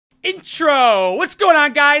Intro! What's going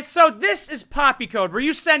on, guys? So this is Poppy Code, where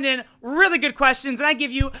you send in really good questions and I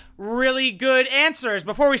give you really good answers.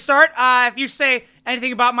 Before we start, if you say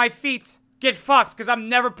anything about my feet, get fucked, because I'm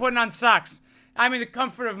never putting on socks. I'm in the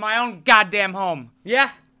comfort of my own goddamn home.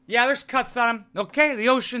 Yeah, there's cuts on them. Okay, the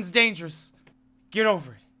ocean's dangerous. Get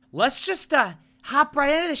over it. Let's just, hop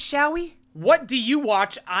right into this, shall we? What do you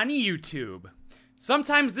watch on YouTube?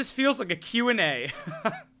 Sometimes this feels like a Q&A.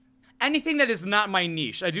 Anything that is not my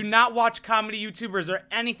niche. I do not watch comedy YouTubers or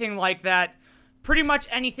anything like that. Pretty much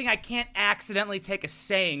anything I can't accidentally take a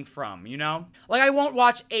saying from, you know? Like, I won't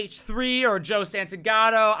watch H3 or Joe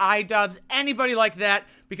Santagato, iDubbbz, anybody like that,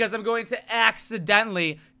 because I'm going to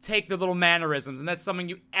accidentally take the little mannerisms, and that's something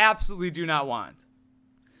you absolutely do not want.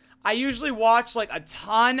 I usually watch, like, a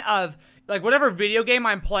ton of, like, whatever video game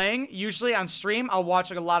I'm playing, usually on stream, I'll watch,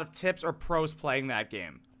 like, a lot of tips or pros playing that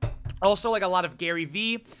game. Also, like, a lot of Gary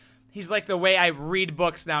Vee. He's like the way I read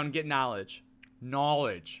books now and get knowledge.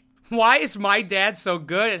 Knowledge. Why is my dad so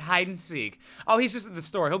good at hide and seek? Oh, he's just at the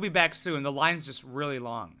store. He'll be back soon. The line's just really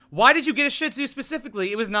long. Why did you get a Shih Tzu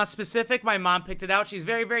specifically? It was not specific. My mom picked it out. She's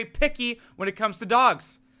very, very picky when it comes to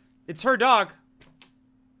dogs. It's her dog.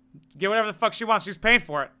 Get whatever the fuck she wants. She's paying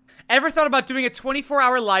for it. Ever thought about doing a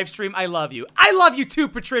 24-hour live stream? I love you. I love you too,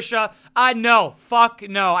 Patricia. No. Fuck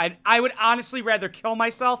no. I would honestly rather kill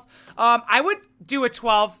myself. I would do a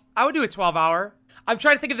 12-hour. I'm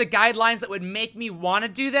trying to think of the guidelines that would make me want to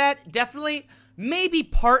do that. Definitely, maybe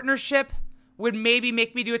partnership would maybe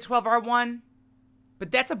make me do a 12-hour one.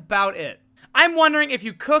 But that's about it. I'm wondering if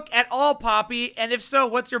you cook at all, Poppy, and if so,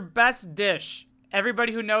 what's your best dish?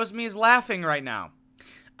 Everybody who knows me is laughing right now.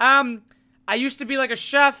 I used to be like a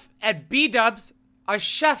chef at B-Dubs. A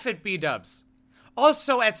chef at B-Dubs.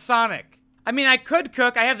 Also at Sonic. I mean, I could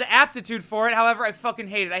cook. I have the aptitude for it. However, I fucking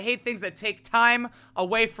hate it. I hate things that take time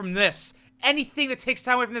away from this. Anything that takes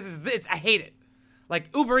time away from this I hate it. Like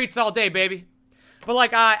Uber Eats all day, baby. But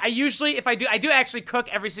like, I usually, I do actually cook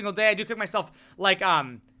every single day. I do cook myself. Like,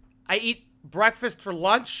 I eat breakfast for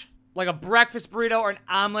lunch. Like a breakfast burrito or an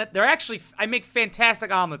omelet. I make fantastic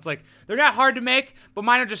omelets. Like, they're not hard to make, but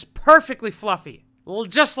mine are just perfectly fluffy.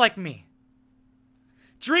 Just like me.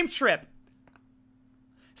 Dream trip.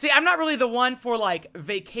 See, I'm not really the one for, like,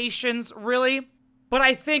 vacations, really. But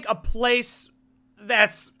I think a place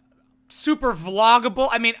that's super vloggable.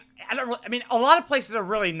 I mean, a lot of places are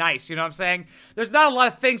really nice, you know what I'm saying? There's not a lot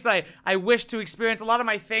of things that I wish to experience. A lot of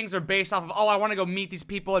my things are based off of, I want to go meet these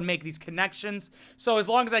people and make these connections. So as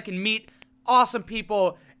long as I can meet awesome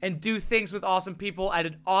people and do things with awesome people at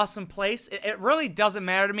an awesome place, it really doesn't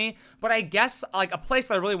matter to me. But I guess, like, a place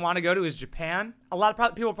that I really want to go to is Japan. A lot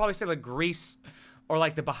of people probably say, like, Greece or,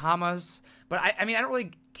 like, the Bahamas. But, I mean, I don't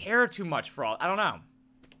really care too much for all. I don't know.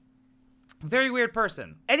 Very weird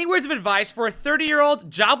person. Any words of advice for a 30-year-old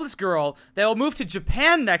jobless girl that will move to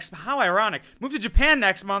Japan how ironic, move to Japan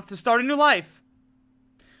next month to start a new life?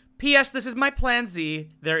 P.S. This is my plan Z.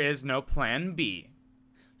 There is no plan B.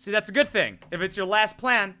 See, that's a good thing. If it's your last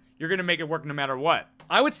plan, you're gonna make it work no matter what.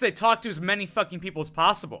 I would say talk to as many fucking people as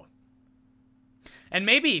possible. And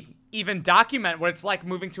maybe even document what it's like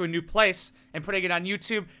moving to a new place and putting it on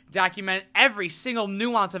YouTube. Document every single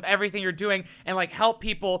nuance of everything you're doing and, like, help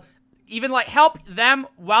people. Even, like, help them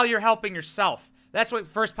while you're helping yourself. That's what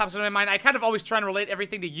first pops into my mind. I kind of always try and relate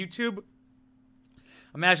everything to YouTube.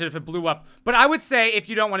 Imagine if it blew up. But I would say if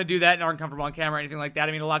you don't want to do that and aren't comfortable on camera or anything like that,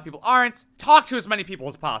 I mean, a lot of people aren't. Talk to as many people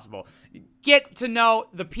as possible. Get to know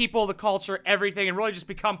the people, the culture, everything, and really just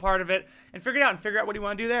become part of it and figure it out what you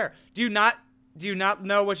want to do there. Do you not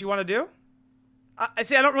know what you want to do? I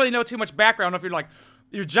don't really know too much background. I don't know if you're, like,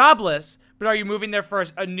 you're jobless, but are you moving there for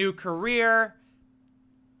a new career?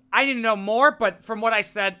 I need to know more, but from what I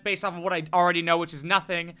said, based off of what I already know, which is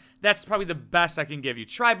nothing, that's probably the best I can give you.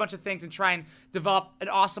 Try a bunch of things and try and develop an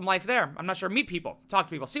awesome life there. I'm not sure. Meet people. Talk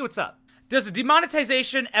to people. See what's up. Does the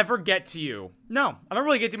demonetization ever get to you? No. I don't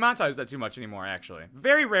really get demonetized that too much anymore, actually.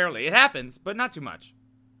 Very rarely. It happens, but not too much.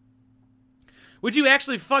 Would you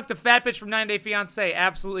actually fuck the fat bitch from 90 Day Fiancé?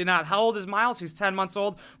 Absolutely not. How old is Miles? He's 10 months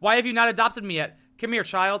old. Why have you not adopted me yet? Come here,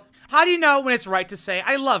 child. How do you know when it's right to say,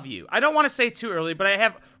 I love you? I don't want to say too early, but I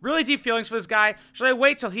have really deep feelings for this guy. Should I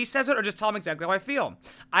wait till he says it or just tell him exactly how I feel?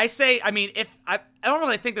 I say, I mean, I don't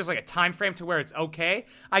really think there's, like, a time frame to where it's okay.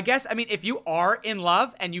 I guess, I mean, if you are in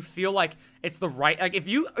love and you feel like it's the right, like, if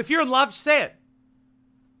you're in love, say it.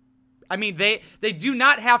 I mean, they do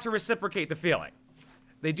not have to reciprocate the feeling.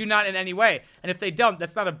 They do not in any way. And if they don't,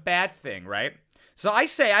 that's not a bad thing, right? So I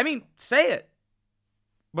say, I mean, say it.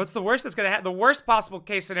 What's the worst that's gonna happen? The worst possible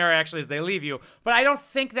case scenario actually is they leave you, but I don't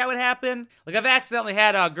think that would happen. Like, I've accidentally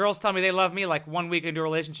had girls tell me they love me like 1 week into a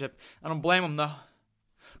relationship. I don't blame them though.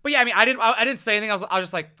 But yeah, I mean, I didn't say anything. I was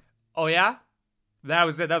just like, oh yeah? That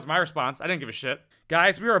was it. That was my response. I didn't give a shit.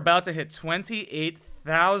 Guys, we are about to hit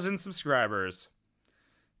 28,000 subscribers.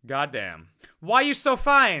 Goddamn. Why are you so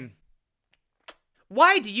fine?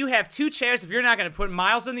 Why do you have 2 chairs if you're not going to put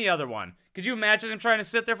Miles in the other one? Could you imagine him trying to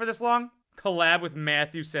sit there for this long? Collab with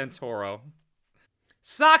Matthew Santoro.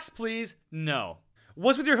 Socks, please? No.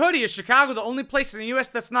 What's with your hoodie? Is Chicago the only place in the US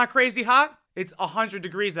that's not crazy hot? It's 100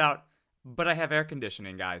 degrees out, but I have air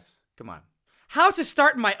conditioning, guys. Come on. How to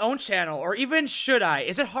start my own channel, or even should I?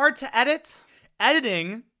 Is it hard to edit?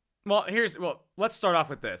 Editing, well, let's start off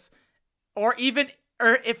with this. Or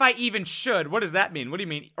if I even should. What does that mean? What do you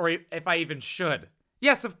mean, or if I even should?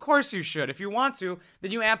 Yes, of course you should. If you want to,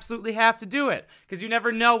 then you absolutely have to do it. Because you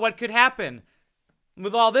never know what could happen.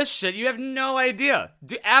 With all this shit, you have no idea.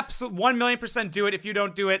 1,000,000% do it. If you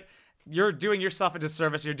don't do it, you're doing yourself a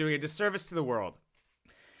disservice. You're doing a disservice to the world.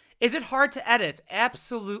 Is it hard to edit?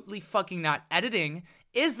 Absolutely fucking not. Editing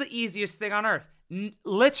is the easiest thing on earth.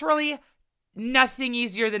 Literally nothing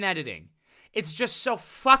easier than editing. It's just so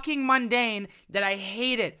fucking mundane that I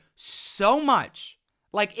hate it so much.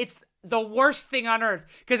 Like, it's the worst thing on earth.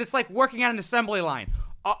 Because it's like working on an assembly line.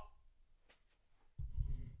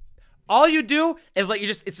 All you do is like,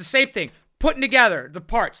 it's the same thing. Putting together the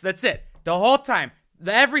parts. That's it. The whole time.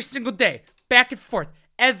 Every single day. Back and forth.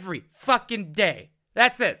 Every fucking day.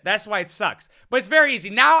 That's it. That's why it sucks. But it's very easy.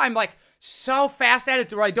 Now I'm like so fast at it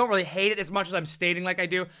to where I don't really hate it as much as I'm stating like I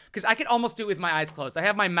do. Because I can almost do it with my eyes closed. I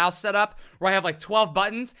have my mouse set up where I have like 12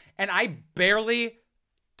 buttons. And I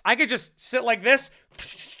could just sit like this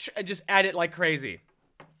and just edit like crazy.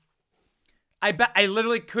 I bet I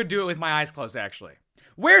literally could do it with my eyes closed, actually.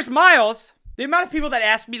 Where's Miles? The amount of people that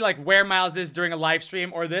ask me like where Miles is during a live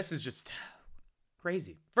stream or this is just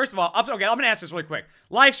crazy. First of all, okay, I'm gonna answer this really quick.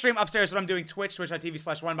 Live stream upstairs when I'm doing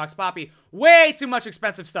twitch.tv/oneboxpoppy. Way too much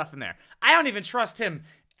expensive stuff in there. I don't even trust him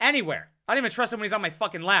anywhere. I don't even trust him when he's on my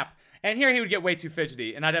fucking lap. And here he would get way too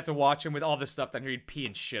fidgety, and I'd have to watch him with all this stuff down here. He'd pee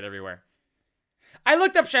and shit everywhere. I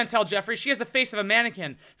looked up Chantel Jeffries. She has the face of a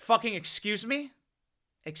mannequin. Fucking excuse me?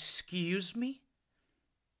 Excuse me?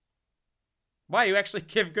 Why, you actually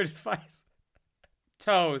give good advice.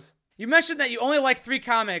 Toes. You mentioned that you only like 3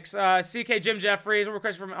 comics. CK Jim Jeffries, one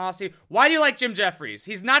question from Aussie. Why do you like Jim Jeffries?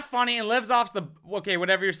 He's not funny and lives off the... Okay,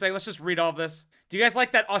 whatever you're saying, let's just read all of this. Do you guys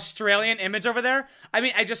like that Australian image over there? I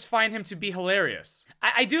mean, I just find him to be hilarious.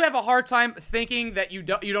 I do have a hard time thinking that you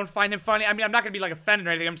don't find him funny. I mean, I'm not going to be like offended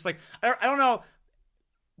or anything. I'm just like, I don't know.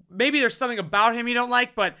 Maybe there's something about him you don't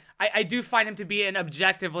like, but I do find him to be an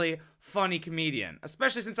objectively funny comedian.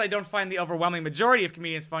 Especially since I don't find the overwhelming majority of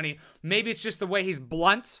comedians funny. Maybe it's just the way he's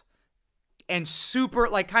blunt and super,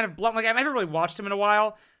 like, kind of blunt. Like, I've never really watched him in a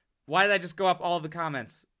while. Why did I just go up all of the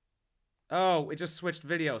comments? Oh, it just switched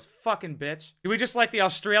videos. Fucking bitch. Do we just like the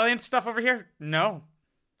Australian stuff over here? No.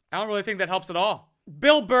 I don't really think that helps at all.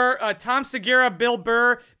 Bill Burr, Tom Segura, Bill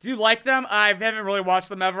Burr. Do you like them? I haven't really watched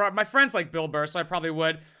them ever. My friends like Bill Burr, so I probably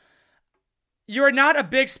would. You're not a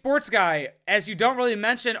big sports guy, as you don't really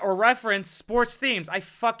mention or reference sports themes. I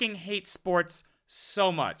fucking hate sports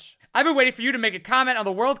so much. I've been waiting for you to make a comment on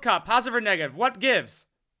the World Cup, positive or negative. What gives?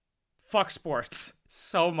 Fuck sports.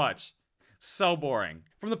 So much. So boring.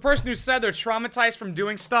 From the person who said they're traumatized from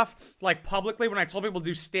doing stuff, like publicly, when I told people to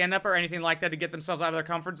do stand-up or anything like that to get themselves out of their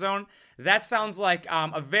comfort zone, that sounds like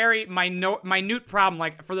a very minute problem.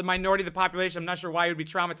 Like, for the minority of the population, I'm not sure why you would be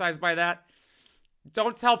traumatized by that.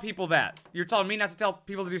 Don't tell people that. You're telling me not to tell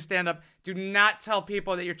people to do stand-up. Do not tell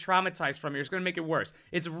people that you're traumatized from it. You're just going to make it worse.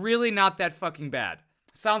 It's really not that fucking bad.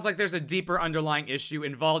 Sounds like there's a deeper underlying issue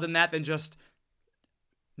involved in that than just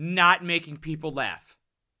not making people laugh.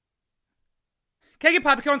 Can I get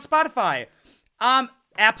Poppyco on Spotify?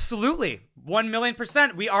 Absolutely.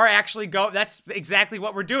 1,000,000%. We are actually that's exactly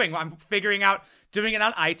what we're doing. I'm figuring out doing it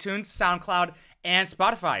on iTunes, SoundCloud, and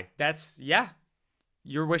Spotify. Yeah.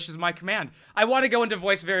 Your wish is my command. I want to go into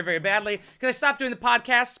voice very, very badly. Because I stopped doing the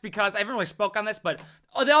podcasts because I haven't really spoke on this, but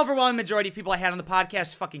the overwhelming majority of people I had on the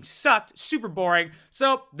podcast fucking sucked. Super boring.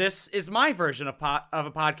 So this is my version of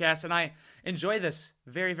a podcast, and I enjoy this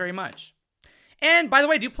very, very much. And by the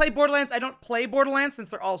way, do you play Borderlands? I don't play Borderlands since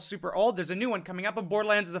they're all super old. There's a new one coming up, but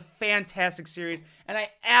Borderlands is a fantastic series, and I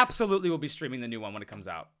absolutely will be streaming the new one when it comes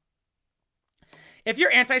out. If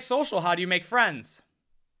you're antisocial, how do you make friends?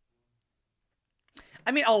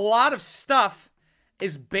 I mean, a lot of stuff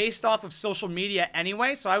is based off of social media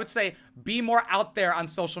anyway, so I would say be more out there on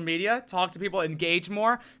social media, talk to people, engage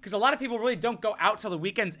more, because a lot of people really don't go out till the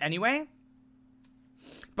weekends anyway.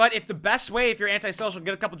 But if you're antisocial,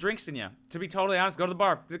 get a couple drinks in you. To be totally honest, go to the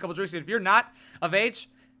bar, get a couple drinks in you. If you're not of age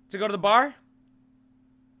to go to the bar,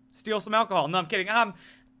 steal some alcohol. No, I'm kidding.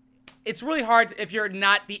 it's really hard if you're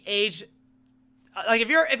not the age. Like if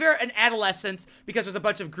you're an adolescent, because there's a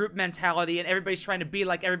bunch of group mentality and everybody's trying to be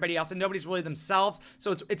like everybody else and nobody's really themselves.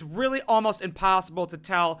 So it's really almost impossible to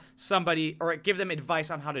tell somebody or give them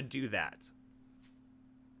advice on how to do that.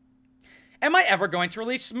 Am I ever going to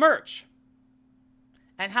release merch?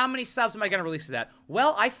 And how many subs am I going to release to that?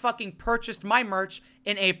 Well, I fucking purchased my merch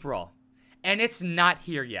in April, and it's not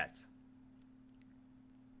here yet.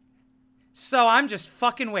 So I'm just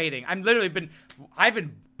fucking waiting. I've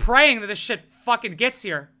been praying that this shit fucking gets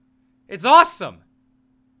here. It's awesome.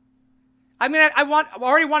 I mean, I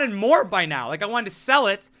already wanted more by now. Like, I wanted to sell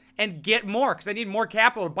it and get more because I need more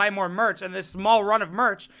capital to buy more merch and this small run of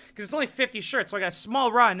merch because it's only 50 shirts. So I got a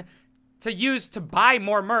small run to use to buy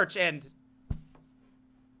more merch and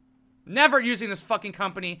never using this fucking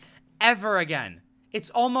company ever again. It's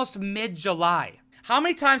almost mid-July. How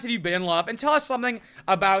many times have you been in love? And tell us something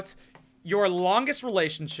about your longest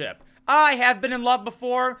relationship. I have been in love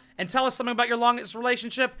before. And tell us something about your longest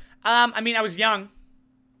relationship. I mean, I was young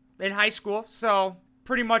in high school, so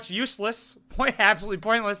pretty much useless. Absolutely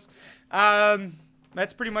pointless.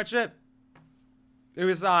 That's pretty much it. It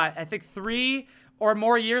was, I think, 3 or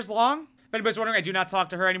more years long. If anybody's wondering, I do not talk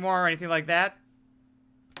to her anymore or anything like that.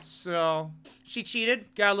 So, she cheated.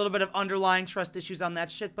 Got a little bit of underlying trust issues on that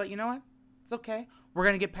shit, but you know what? It's okay. We're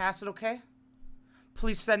gonna get past it, okay?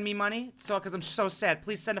 Please send me money, because I'm so sad.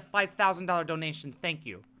 Please send a $5,000 donation. Thank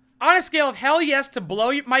you. On a scale of hell yes to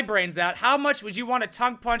blow my brains out, how much would you want to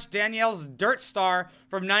tongue punch Danielle's dirt star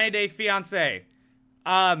from 90 Day Fiancé?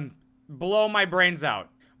 Blow my brains out.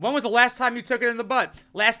 When was the last time you took it in the butt?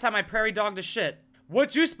 Last time I prairie dogged a shit. What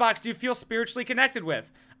juice box do you feel spiritually connected with?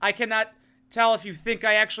 I cannot tell if you think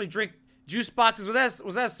I actually drink juice boxes with this.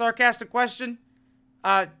 Was that a sarcastic question?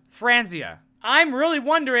 Franzia. I'm really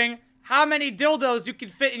wondering how many dildos you can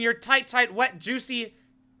fit in your tight, wet, juicy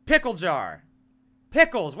pickle jar.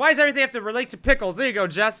 Pickles. Why does everything have to relate to pickles? There you go,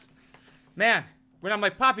 Jess. Man, when I'm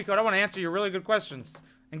like Poppy Code, I want to answer your really good questions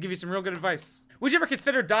and give you some real good advice. Would you ever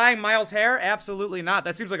consider dyeing Miles' hair? Absolutely not.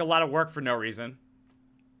 That seems like a lot of work for no reason.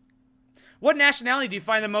 What nationality do you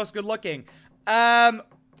find the most good looking?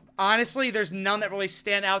 Honestly, there's none that really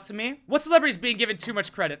stand out to me. What celebrities being given too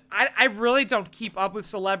much credit? I really don't keep up with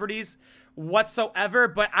celebrities whatsoever,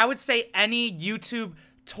 but I would say any YouTube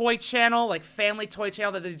toy channel, like family toy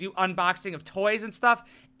channel that they do unboxing of toys and stuff,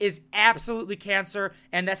 is absolutely cancer.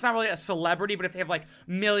 And that's not really a celebrity, but if they have like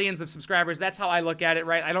millions of subscribers, that's how I look at it,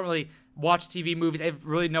 right? I don't really watch TV, movies. I have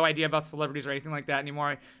really no idea about celebrities or anything like that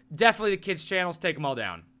anymore. Definitely the kids' channels, take them all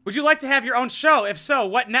down. Would you like to have your own show? If so,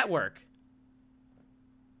 what network?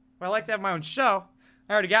 Well, I like to have my own show.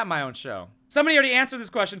 I already got my own show. Somebody already answered this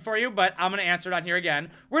question for you, but I'm going to answer it on here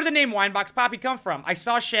again. Where did the name Winebox Poppy come from? I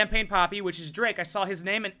saw Champagne Poppy, which is Drake. I saw his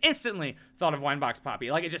name and instantly thought of Winebox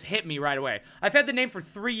Poppy. Like, it just hit me right away. I've had the name for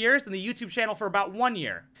 3 years and the YouTube channel for about 1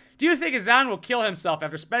 year. Do you think Azan will kill himself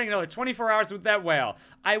after spending another 24 hours with that whale?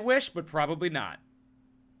 I wish, but probably not.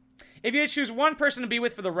 If you had to choose one person to be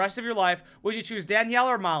with for the rest of your life, would you choose Danielle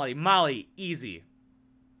or Molly? Molly, easy.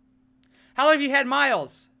 How long have you had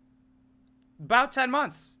Miles? About 10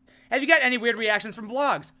 months. Have you got any weird reactions from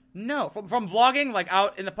vlogs? No. From vlogging, like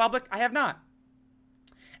out in the public, I have not.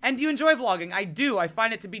 And do you enjoy vlogging? I do. I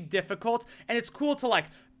find it to be difficult, and it's cool to like,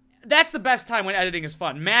 that's the best time when editing is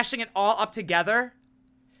fun. Mashing it all up together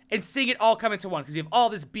and seeing it all come into one, because you have all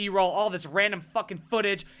this B-roll, all this random fucking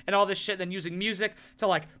footage, and all this shit, and then using music to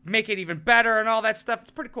like make it even better and all that stuff.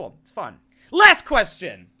 It's pretty cool. It's fun. Last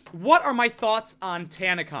question. What are my thoughts on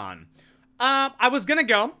TanaCon? I was gonna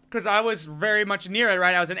go, because I was very much near it,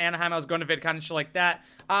 right? I was in Anaheim, I was going to VidCon and shit like that.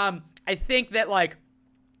 I think that, like,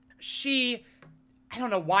 I don't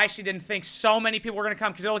know why she didn't think so many people were gonna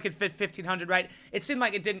come, because it only could fit 1,500, right? It seemed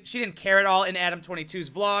like she didn't care at all in Adam22's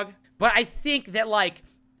vlog. But I think that, like,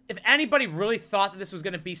 if anybody really thought that this was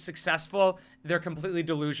gonna be successful, they're completely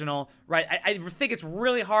delusional, right? I think it's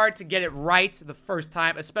really hard to get it right the first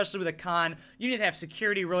time, especially with a con. You need to have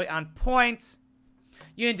security really on point.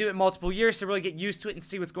 You need to do it multiple years to really get used to it and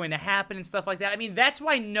see what's going to happen and stuff like that. I mean, that's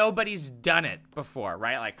why nobody's done it before,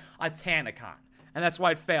 right? Like a TanaCon. And that's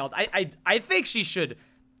why it failed. I think she should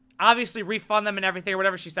obviously refund them and everything or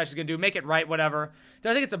whatever she said she's going to do. Make it right, whatever. Do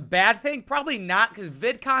I think it's a bad thing? Probably not, because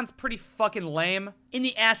VidCon's pretty fucking lame in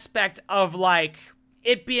the aspect of, like,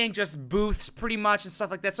 it being just booths pretty much and stuff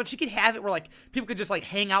like that. So if she could have it where, like, people could just, like,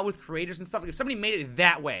 hang out with creators and stuff, like if somebody made it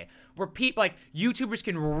that way, where people, like, YouTubers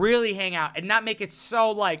can really hang out and not make it so,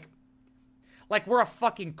 like like we're a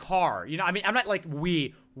fucking car. You know, I mean, I'm not like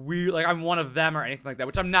like I'm one of them or anything like that,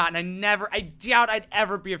 which I'm not. And I doubt I'd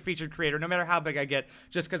ever be a featured creator, no matter how big I get,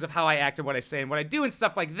 just because of how I act and what I say and what I do and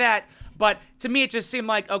stuff like that. But to me, it just seemed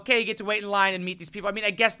like, okay, you get to wait in line and meet these people. I mean,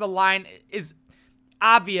 I guess the line is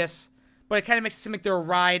obvious, but it kind of makes it seem like they're a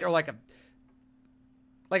ride or like a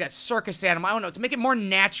circus animal. I don't know, to make it more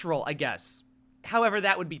natural, I guess. However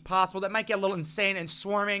that would be possible. That might get a little insane and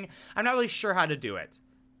swarming. I'm not really sure how to do it.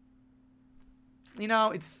 You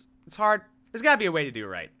know, it's hard. There's got to be a way to do it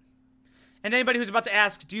right. And anybody who's about to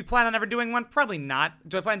ask, do you plan on ever doing one? Probably not.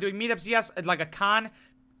 Do I plan on doing meetups? Yes. Like a con?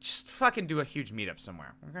 Just fucking do a huge meetup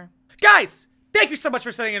somewhere, okay? Guys, thank you so much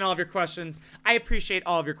for sending in all of your questions. I appreciate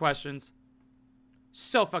all of your questions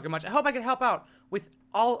so fucking much. I hope I can help out with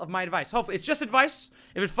all of my advice. Hopefully, it's just advice.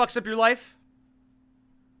 If it fucks up your life,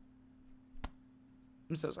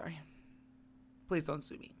 I'm so sorry. Please don't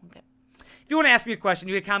sue me, okay? If you want to ask me a question,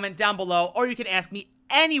 you can comment down below, or you can ask me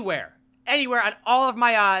anywhere on all of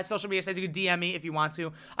my social media sites. You can DM me if you want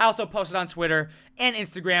to. I also post it on Twitter and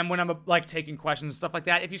Instagram when I'm like taking questions and stuff like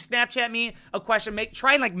that. If you Snapchat me a question,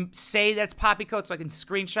 try and like say that it's PoppyCode so I can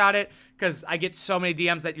screenshot it, because I get so many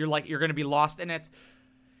DMs that you're gonna be lost in it.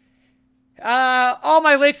 All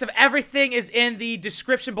my links of everything is in the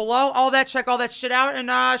description below. All that, check all that shit out,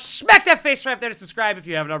 and smack that face right up there to subscribe if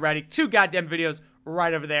you haven't already. 2 goddamn videos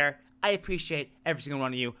right over there. I appreciate every single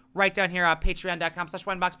one of you. Right down here on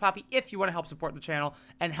patreon.com/wineboxpoppy if you want to help support the channel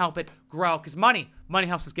and help it grow. Because money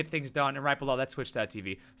helps us get things done. And right below that,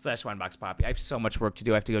 twitch.tv/wineboxpoppy. I have so much work to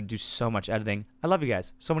do. I have to go do so much editing. I love you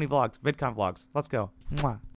guys. So many vlogs, VidCon vlogs. Let's go. Mwah.